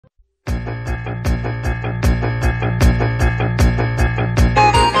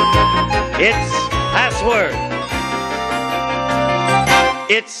It's Password.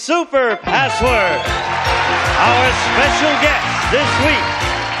 It's Super Password. Our special guest this week,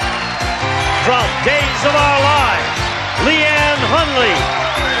 from Days of Our Lives, Leanne Hunley,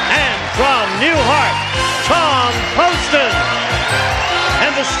 and from Newhart, Tom Poston,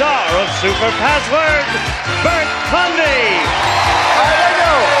 and the star of Super Password, Bert Convy. There you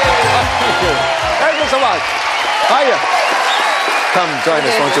go. Thank you. Thank you so much. Hiya. Come join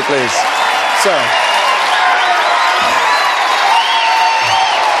us, won't you, please? Sir. All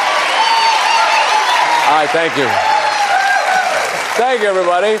right, thank you. Thank you,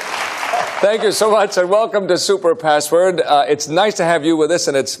 everybody. Thank you so much, and welcome to Super Password. It's nice to have you with us,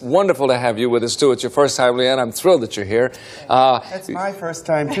 and it's wonderful to have you with us, too. It's your first time, Leanne. I'm thrilled that you're here. That's my first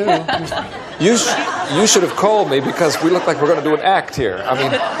time, too. You should have called me, because we look like we're going to do an act here. I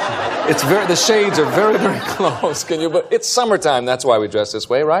mean, the shades are very, very close. But it's summertime. That's why we dress this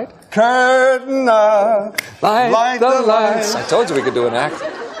way, right? Curtain up, light the lights. I told you we could do an act.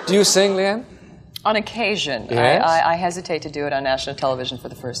 Do you sing, Leanne? On occasion. Yes? I hesitate to do it on national television for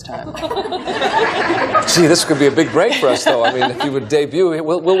the first time. Gee, this could be a big break for us, though. I mean, if you would debut,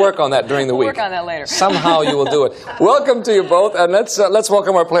 we'll work on that during the week. We'll work on that later. Somehow you will do it. Welcome to you both, and let's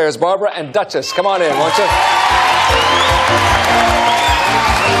welcome our players, Barbara and Duchess. Come on in, won't you?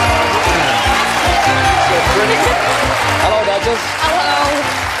 Hello, Duchess. Hello.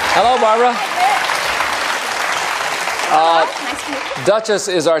 Hello, Barbara. Nice to meet you. Duchess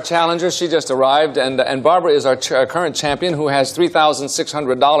is our challenger. She just arrived, and Barbara is our current champion, who has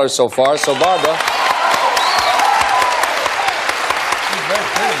 $3,600 so far. So, Barbara. She's very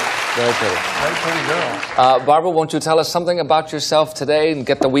pretty. Very pretty. Very pretty girl. Barbara, won't you tell us something about yourself today and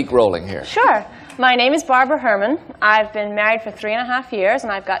get the week rolling here? Sure. My name is Barbara Herman. I've been married for 3.5 years,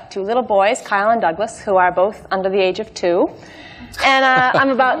 and I've got 2 little boys, Kyle and Douglas, who are both under the age of 2. And I'm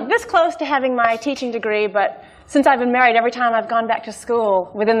about this close to having my teaching degree, but since I've been married, every time I've gone back to school,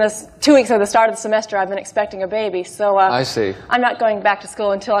 within this 2 weeks of the start of the semester, I've been expecting a baby. So I see. I'm not going back to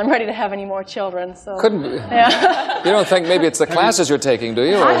school until I'm ready to have any more children. So couldn't be. Yeah. You don't think maybe it's the classes you're taking, do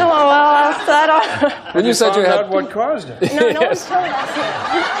you? Or? I don't know. Well, I don't. When you said you had what caused it? No, no one's told us.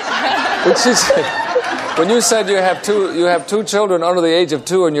 When you said you have two children under the age of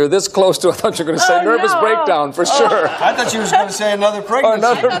 2, and you're this close to, I thought you were going to say nervous breakdown for sure. I thought she was going to say another pregnancy. Or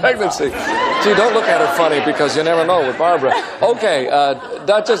another pregnancy. Gee, don't look at her funny, because you never know with Barbara. Okay,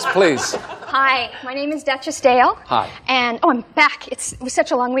 Duchess, please. Hi, my name is Duchess Dale. Hi. And, oh, I'm back. It was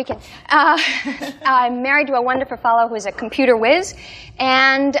such a long weekend. I'm married to a wonderful fellow who's a computer whiz.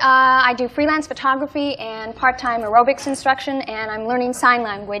 And I do freelance photography and part-time aerobics instruction. And I'm learning sign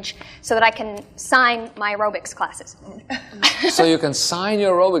language so that I can sign my aerobics classes. So you can sign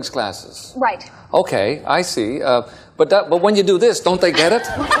your aerobics classes? Right. Okay, I see. But when you do this, don't they get it?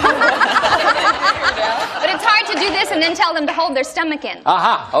 But it's hard to do this and then tell them to hold their stomach in.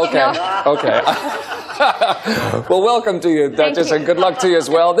 Aha, okay, okay. Well, welcome to you, Duchess, and good luck to you as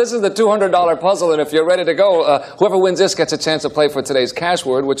well. This is the $200 puzzle, and if you're ready to go, whoever wins this gets a chance to play for today's cash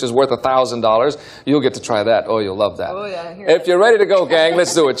word, which is worth $1,000. You'll get to try that. Oh, you'll love that. Oh, yeah, if you're ready to go, gang,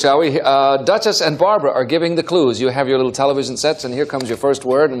 let's do it, shall we? Duchess and Barbara are giving the clues. You have your little television sets, and here comes your first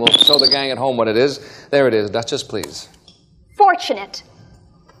word, and we'll show the gang at home what it is. There it is. Duchess, please. Fortunate.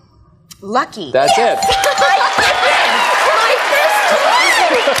 Lucky. That's it.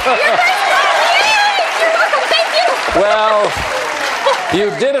 Well,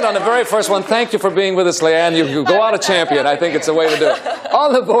 you did it on the very first one. Thank you for being with us, Leanne. You go out a champion. I think it's the way to do it.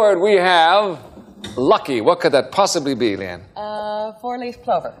 On the board, we have lucky. What could that possibly be, Leanne? 4-leaf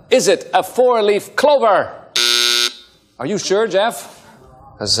clover. Is it a 4-leaf clover? Are you sure, Jeff?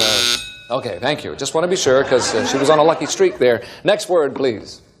 Okay, thank you. Just want to be sure, because she was on a lucky streak there. Next word,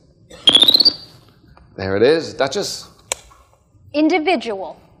 please. There it is. Duchess?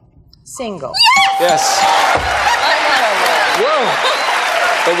 Individual. Single. Yes. Whoa.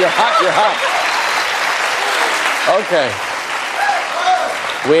 But you're hot, you're hot. Okay.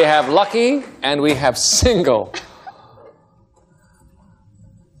 We have lucky and we have single.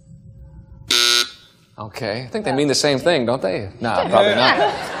 Okay. I think they mean the same thing, don't they? No, probably not.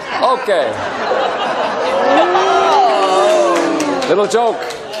 Okay. Little joke.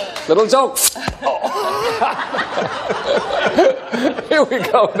 Little joke. Oh. Here we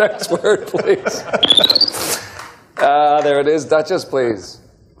go. Next word, please. There it is. Duchess, please.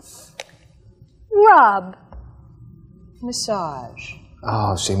 Rub. Massage.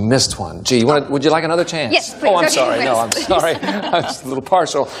 Oh, she missed one. Gee, would you like another chance? Yes, please. Oh, I'm Okay, sorry. please, No, I'm please. sorry. I was a little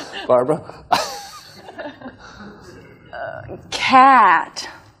partial, Barbara. Cat.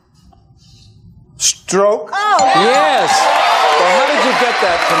 Stroke. Oh. Yes. Well, how did you get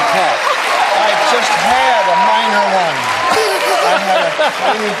that from Pat? just had a minor one.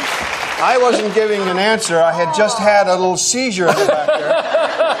 I wasn't giving an answer. I had just had a little seizure in the back there.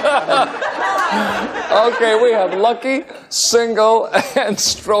 Okay, we have lucky, single, and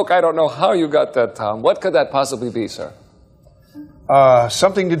stroke. I don't know how you got that, Tom. What could that possibly be, sir?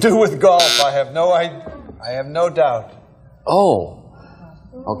 Something to do with golf. I have no doubt. Oh.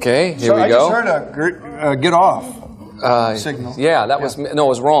 Okay, here we I go. just heard a get off signal. Yeah, that was, no, it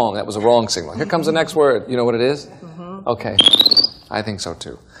was wrong. That was a wrong signal. Here comes the next word. You know what it is? Okay, I think so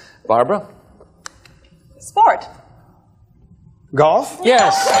too. Barbara? Sport. Golf?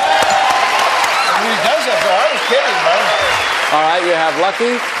 Yes. I mean, he does that, though. I was kidding, man. All right, you have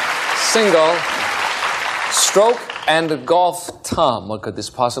lucky, single, stroke, and golf. Tom, what could this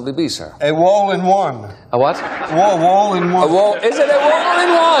possibly be, sir? A wall in one. A what? Wall in one. A wall. Is it a wall in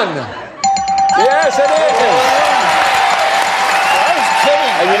one? Yes, it is. I was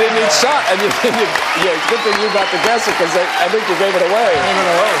kidding. And you didn't need shot. And yeah, good thing you got to guess it because I think you gave it away.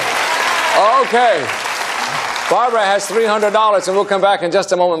 Okay. Barbara has $300, and we'll come back in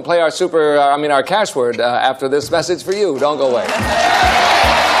just a moment and play our our cash word after this message for you. Don't go away.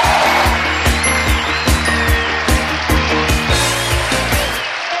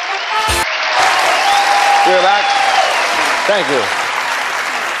 We're back. Thank you.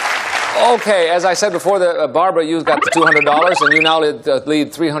 Okay, as I said before, Barbara, you got the $200, and you now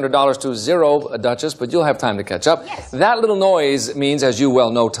lead $300 to zero, Duchess, but you'll have time to catch up. Yes. That little noise means, as you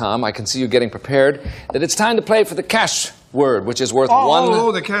well know, Tom, I can see you getting prepared, that it's time to play for the cash word, which is worth one.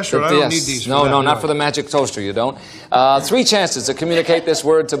 Oh, the cash word. I don't need these. No, not for the magic toaster, you don't. 3 chances to communicate this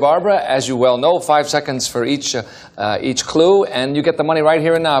word to Barbara, as you well know, 5 seconds for each clue, and you get the money right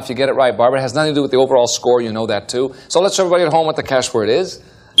here and now if you get it right. Barbara, it has nothing to do with the overall score, you know that too. So let's show everybody at home what the cash word is.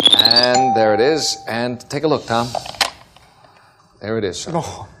 And there it is. And take a look, Tom. There it is, sir.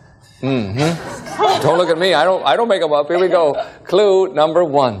 Oh. Don't look at me. I don't make them up. Here we go. Clue number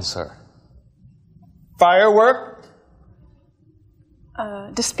 1, sir. Firework.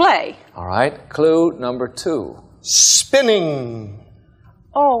 Display. All right. Clue number 2. Spinning.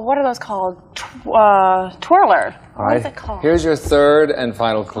 Oh, what are those called? Twirler. All right. What is it called? Here's your 3rd and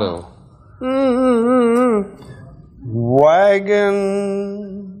final clue.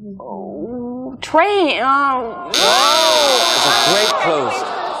 Wagon. Train. Those are great clues.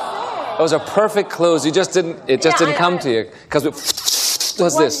 Those are perfect clues. You just didn't. It just didn't come to you because it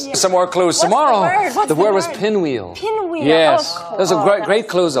was this. Some more clues tomorrow. The word was pinwheel. Pinwheel. Yes. Oh, cool. Those are great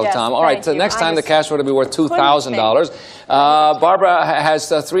clues, though, yes, Tom. All right. So thank next you. time the cash word will be worth $2,000. Barbara has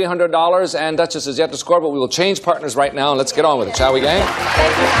 $300, and Duchess is yet to score, but we will change partners right now, and let's get on with it, shall we, gang?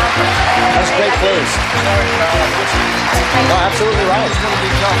 That's great clues. No, absolutely right.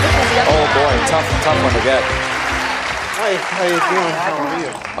 Oh boy, tough one to get. Hi, how you doing? How are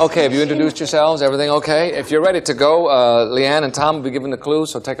you? Okay, have you introduced yourselves? Everything okay? If you're ready to go, Leanne and Tom will be given the clue,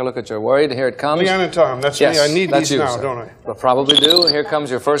 so take a look at your word. Here it comes. Leanne and Tom, that's yes, me. I need that's these you, now, sir. don't I? Well, probably do. Here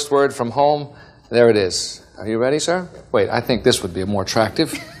comes your first word from home. There it is. Are you ready, sir? Wait, I think this would be more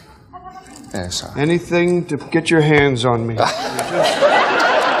attractive. There, sir. Anything to get your hands on me.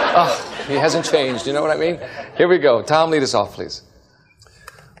 He hasn't changed. You know what I mean? Here we go. Tom, lead us off, please.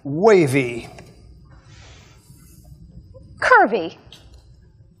 Wavy. Curvy.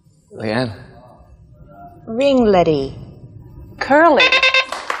 Leanne? Ringlety. Curly.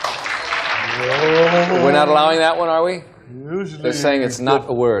 We're not allowing that one, are we? Usually They're saying it's not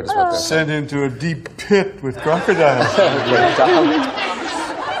a word, is what they're saying. sent into a deep pit with crocodiles.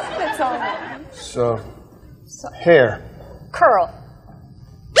 So, hair. Curl.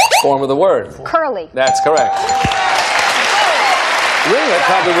 Form of the word. Curly. That's correct. Ringlet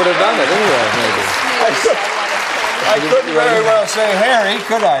probably would have done it anyway, maybe. I couldn't very well say hairy,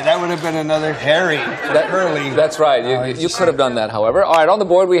 could I? That would have been another hairy, curly. That's right. You could have done that, however. All right, on the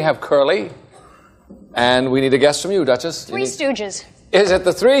board we have curly. And we need a guess from you, Duchess. Three Stooges. Is it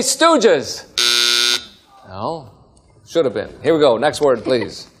the Three Stooges? No. Should have been. Here we go. Next word,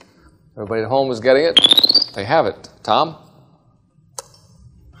 please. Everybody at home is getting it. They have it. Tom?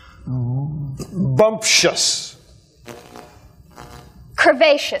 Bumptious.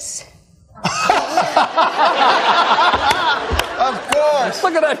 Curvaceous. Of course.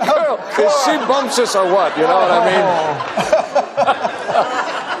 Look at that girl. Is she bumptious or what? You know what I mean?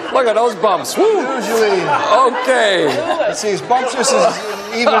 Look at those bumps. Woo. Usually. Okay. See, bumptious is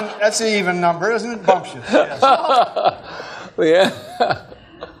even. That's an even number, isn't it? Bumptious. Yes. Yeah.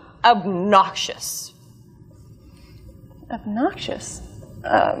 Obnoxious. Obnoxious.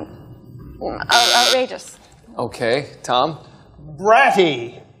 Outrageous. Okay. Tom?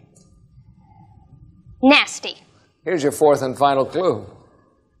 Bratty. Nasty. Here's your 4th and final clue.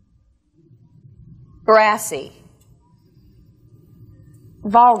 Brassy.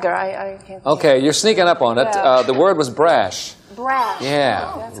 Vulgar. I can't. Okay, you're sneaking up on it. The word was brash. Brash.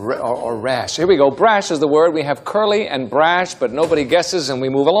 Yeah, or rash. Here we go. Brash is the word. We have curly and brash, but nobody guesses, and we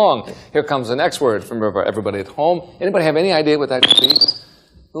move along. Here comes the next word from everybody at home. Anybody have any idea what that could be? A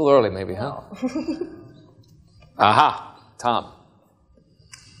little early, maybe, huh? Aha, Tom.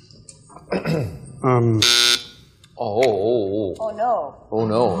 Oh no. Oh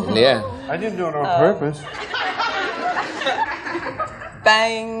no, yeah. I didn't do it on purpose.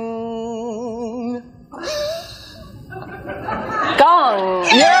 Bang. Gong.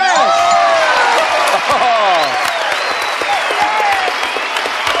 Yes! Oh.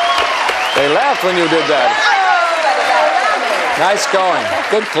 They laughed when you did that. Nice going.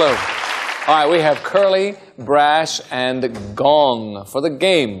 Good clue. All right, we have curly, brash, and gong for the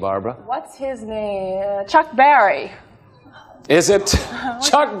game, Barbara. What's his name? Chuck Berry. Is it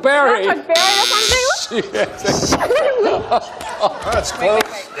Chuck Berry? Chuck Berry, that's what I'm saying? Yes. That's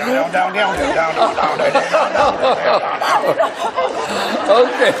close. Down.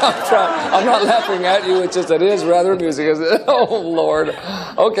 Okay, I'm not laughing at you. It's just it is rather amusing, isn't it? Oh Lord.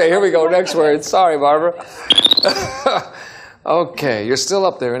 Okay, here we go. Next word. Sorry, Barbara. Okay, you're still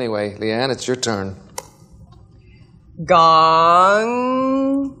up there anyway, Leanne. It's your turn.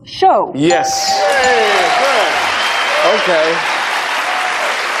 Gong. Show. Yes. Hey, good. Okay.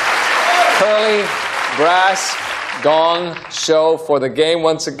 Curly, brass, gong, show for the game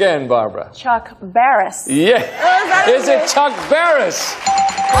once again, Barbara. Chuck Barris. Yeah. Is it Chuck Barris?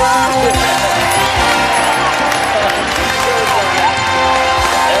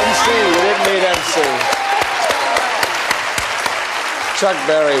 MC. You didn't need MC. Chuck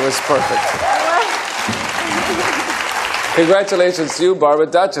Berry was perfect. Congratulations to you, Barbara.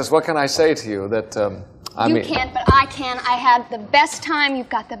 Duchess, what can I say to you? That You can't, but I can. I had the best time. You've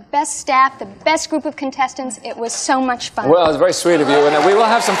got the best staff, the best group of contestants. It was so much fun. Well, it's very sweet of you, and we will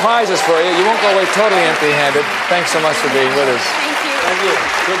have some prizes for you. You won't go away totally empty-handed. Thanks so much for being with us. Thank you.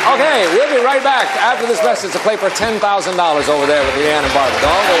 Okay, we'll be right back after this message to play for $10,000 over there with Leanne and Barbara.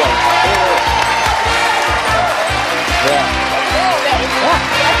 Don't go away. Yeah.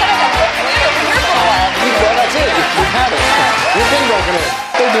 Well, that's it. You have it. You've been broken in.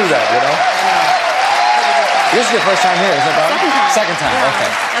 They do that, you know. This is your first time here, isn't it, Barbara? Second time.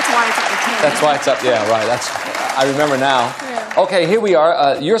 Okay. That's why it's up. That's why it's up. Yeah, right. I remember now. Okay, here we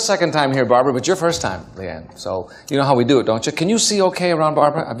are. Your second time here, Barbara, but your first time, Leanne. So you know how we do it, don't you? Can you see okay around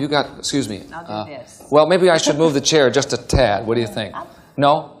Barbara? Have you got? Excuse me. I'll do this. Well, maybe I should move the chair just a tad. What do you think?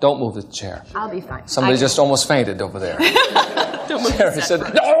 No, don't move the chair. I'll be fine. Somebody just almost fainted over there. Jerry said,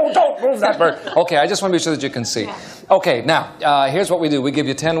 "No, don't move that bird." Okay, I just want to be sure that you can see. Okay, now here's what we do. We give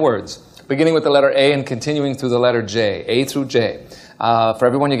you 10 words, beginning with the letter A and continuing through the letter J, A through J. For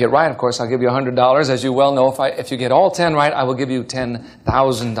every one you get right, of course, I'll give you $100. As you well know, if you get all 10 right, I will give you $10,000.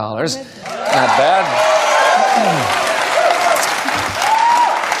 Not bad.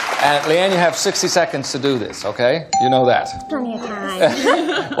 And Leanne, you have 60 seconds to do this, okay? You know that. Plenty of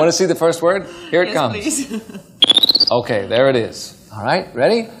time. Want to see the first word? Here it comes. Please. Okay, there it is. All right,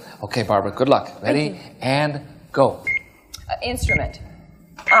 ready? Okay, Barbara, good luck. Ready? And go. Instrument.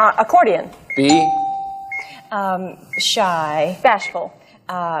 Accordion. B. Shy. Bashful.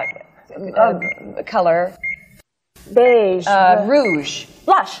 Color. Beige. Rouge.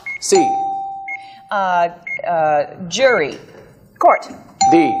 Blush. C. Jury. Court.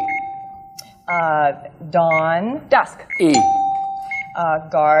 D. Dawn. Dusk. E.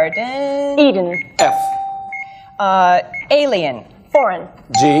 Garden. Eden. F. Alien. Foreign.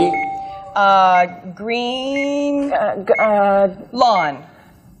 G. Green. Lawn.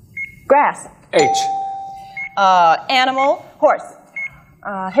 Grass. H. Animal. Horse.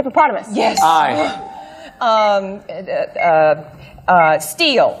 Hippopotamus. Yes. I.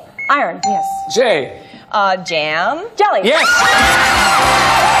 Steel. Iron. Yes. J. Jam. Jelly. Yes!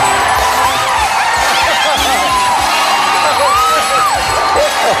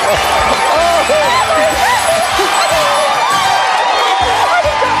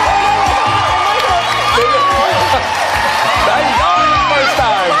 First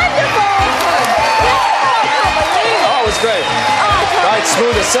time. Oh, it was great. Right,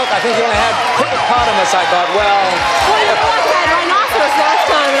 smooth as silk. I think you only had hippopotamus. I thought, well, you know what? I had rhinoceros last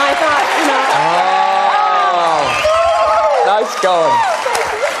time, and I thought, nice going.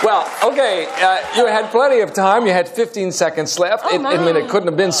 Well, okay, you had plenty of time. You had 15 seconds left. I mean, it couldn't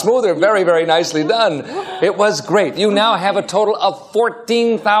have been smoother. Very, very nicely done. It was great. You now have a total of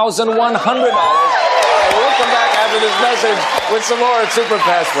 $14,100. And we'll come back after with his message with some more super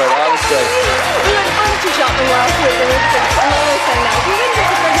password. That was great. We went furniture shopping last week, and I'm always saying that. If you didn't get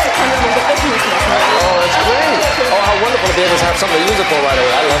the furniture coming, we'll get the Christmas message. Oh, that's great. Oh, how wonderful to be able to have something to use it for right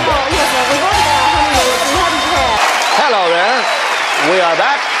away. I love that. Oh, yes, well, we've already got our honeymoon. We haven't had. Hello there. We are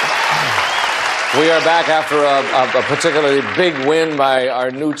back. We are back after a particularly big win by our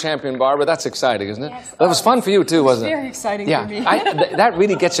new champion, Barbara. That's exciting, isn't it? Yes. Well, it was fun for you, too, wasn't it? Very exciting yeah. for me. That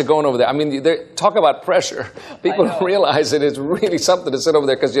really gets you going over there. I mean, talk about pressure. People don't realize it is really something to sit over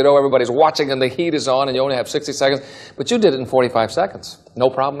there because, you know, everybody's watching and the heat is on and you only have 60 seconds. But you did it in 45 seconds. No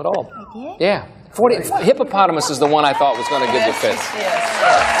problem at all. I did? Yeah. Hippopotamus is the one I thought was going to give you fits.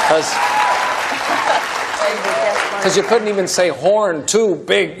 Because you couldn't even say horn too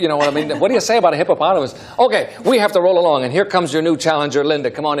big, you know what I mean? What do you say about a hippopotamus? Okay, we have to roll along, and here comes your new challenger, Linda.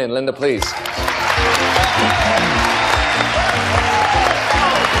 Come on in, Linda, please.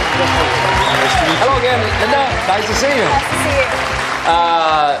 Hello again, Linda. Nice to see you. Nice to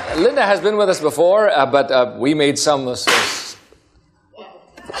see you. Linda has been with us before, but we made some...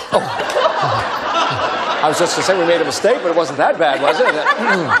 I was just going to say we made a mistake, but it wasn't that bad, was it?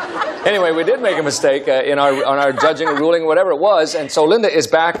 Anyway, we did make a mistake on our judging or ruling, whatever it was, and so Linda is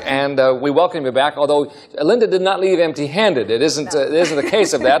back, and we welcome you back, although Linda did not leave empty-handed. It isn't the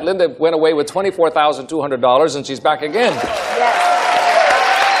case of that. Linda went away with $24,200, and she's back again. Yes.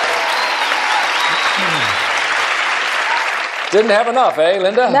 Didn't have enough, eh,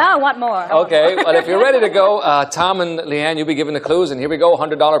 Linda? No, I want more. Okay, well, if you're ready to go, Tom and Leanne, you'll be given the clues, and here we go,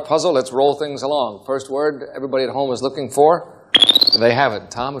 $100 puzzle. Let's roll things along. First word everybody at home is looking for. They have it.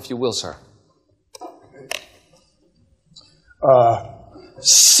 Tom, if you will, sir.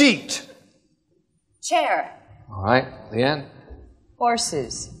 Seat. Chair. All right, Leanne?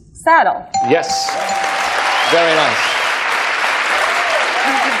 Horses. Saddle. Yes. Very nice.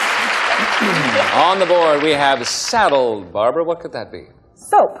 On the board, we have saddled. Barbara, what could that be?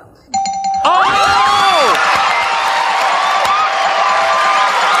 Soap. Oh!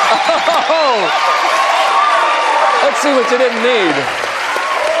 Oh! Let's see what you didn't need.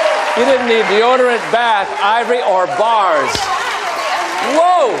 You didn't need deodorant, bath, ivory, or bars.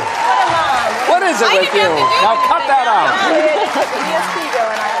 Whoa! What is it with you? Now cut that out.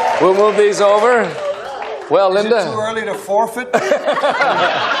 We'll move these over. Well, Linda. Is it too early to forfeit?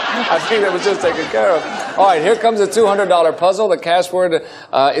 I think that was just taken care of. All right, here comes a $200 puzzle. The cash word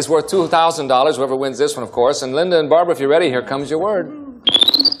is worth $2,000, whoever wins this one, of course. And Linda and Barbara, if you're ready, here comes your word.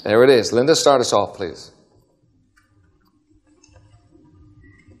 There it is. Linda, start us off, please.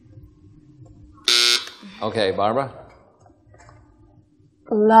 Okay, Barbara.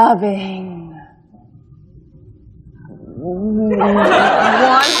 Loving. Wanting.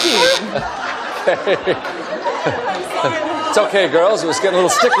 It's okay, girls. It was getting a little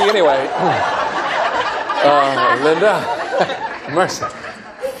sticky anyway. Linda. Mercy.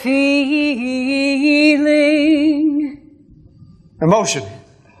 Feeling. Emotion.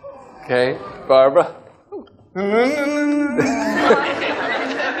 Okay, Barbara.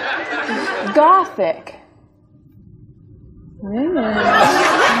 Gothic.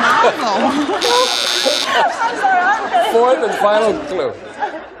 Fourth and final clue.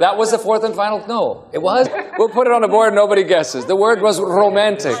 That was the fourth and final? No, it was? We'll put it on the board, nobody guesses. The word was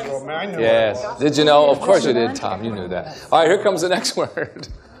romantic. Yes. Did you know? Of course you did, Tom. You knew that. All right, here comes the next word.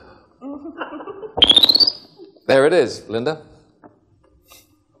 There it is. Linda?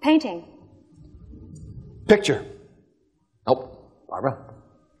 Painting. Picture. Nope. Barbara?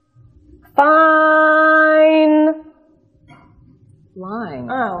 Fine. Line.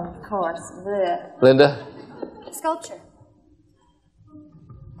 Oh, of course. Blech. Linda? Sculpture.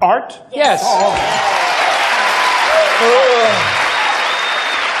 Art. Yes.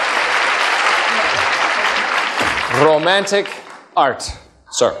 Romantic art,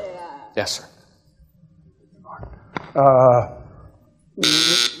 sir. Yes, sir.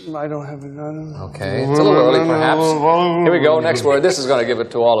 I don't have it. Okay, it's a little early, perhaps. Here we go. Next word. This is going to give it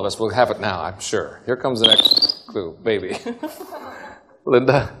to all of us. We'll have it now, I'm sure. Here comes the next clue, baby.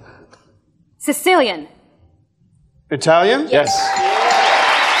 Linda. Sicilian. Italian. Yes.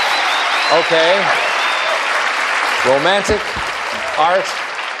 Okay. Romantic art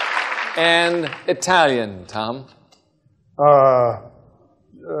and Italian, Tom. Mona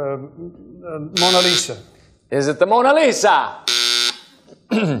Lisa. Is it the Mona Lisa?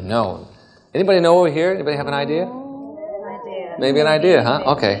 No. Anybody know over here? Anybody have an idea? Maybe an idea, huh?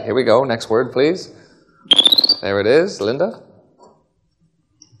 Okay, here we go. Next word, please. There it is. Linda?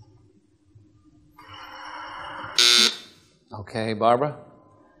 Okay, Barbara?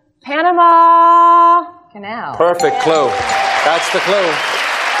 Panama Canal. Perfect clue. That's the clue.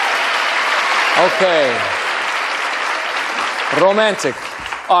 Okay. romantic,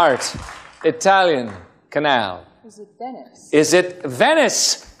 art, Italian, canal. Is it Venice? Is it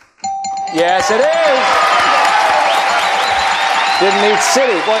Venice? Yes, it is. Didn't need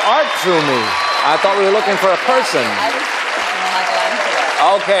city. Boy, art threw me. I thought we were looking for a person.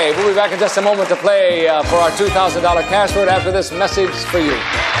 Okay, we'll be back in just a moment to play for our $2,000 cash word after this message for you.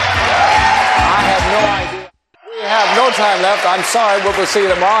 I have no idea. We have no time left. I'm sorry, but we'll see you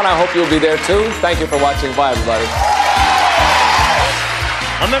tomorrow, and I hope you'll be there too. Thank you for watching. Bye, everybody.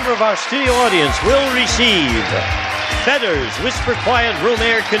 A member of our studio audience will receive Fedders Whisper Quiet Room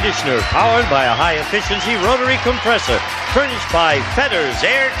Air Conditioner, powered by a high-efficiency rotary compressor, furnished by Fedders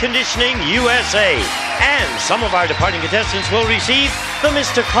Air Conditioning USA. And some of our departing contestants will receive the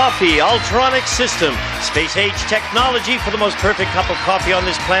Mr. Coffee Ultronic System, space-age technology for the most perfect cup of coffee on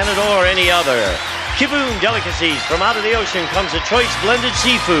this planet or any other. Kiboon Delicacies. From out of the ocean comes a choice blended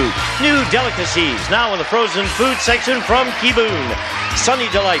seafood. New delicacies now in the frozen food section from Kiboon. Sunny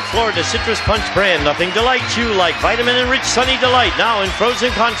Delight Florida Citrus Punch brand. Nothing delights you like vitamin-enriched Sunny Delight now in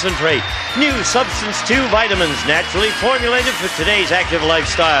frozen concentrate. New Substance 2 vitamins, naturally formulated for today's active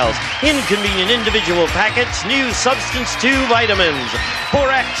lifestyles. Inconvenient individual packets. New Substance 2 vitamins.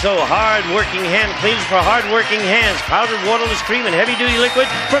 Boraxo hard-working hand cleans for hard-working hands. Powdered waterless cream and heavy-duty liquid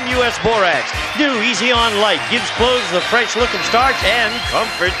from U.S. Borax. New Easy On Light gives clothes the fresh look and starch and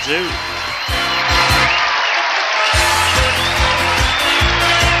comfort too.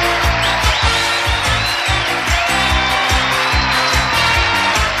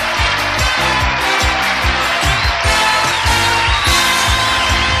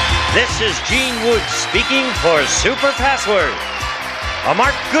 This is Gene Woods speaking for Super Password, a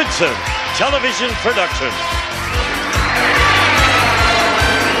Mark Goodson television production.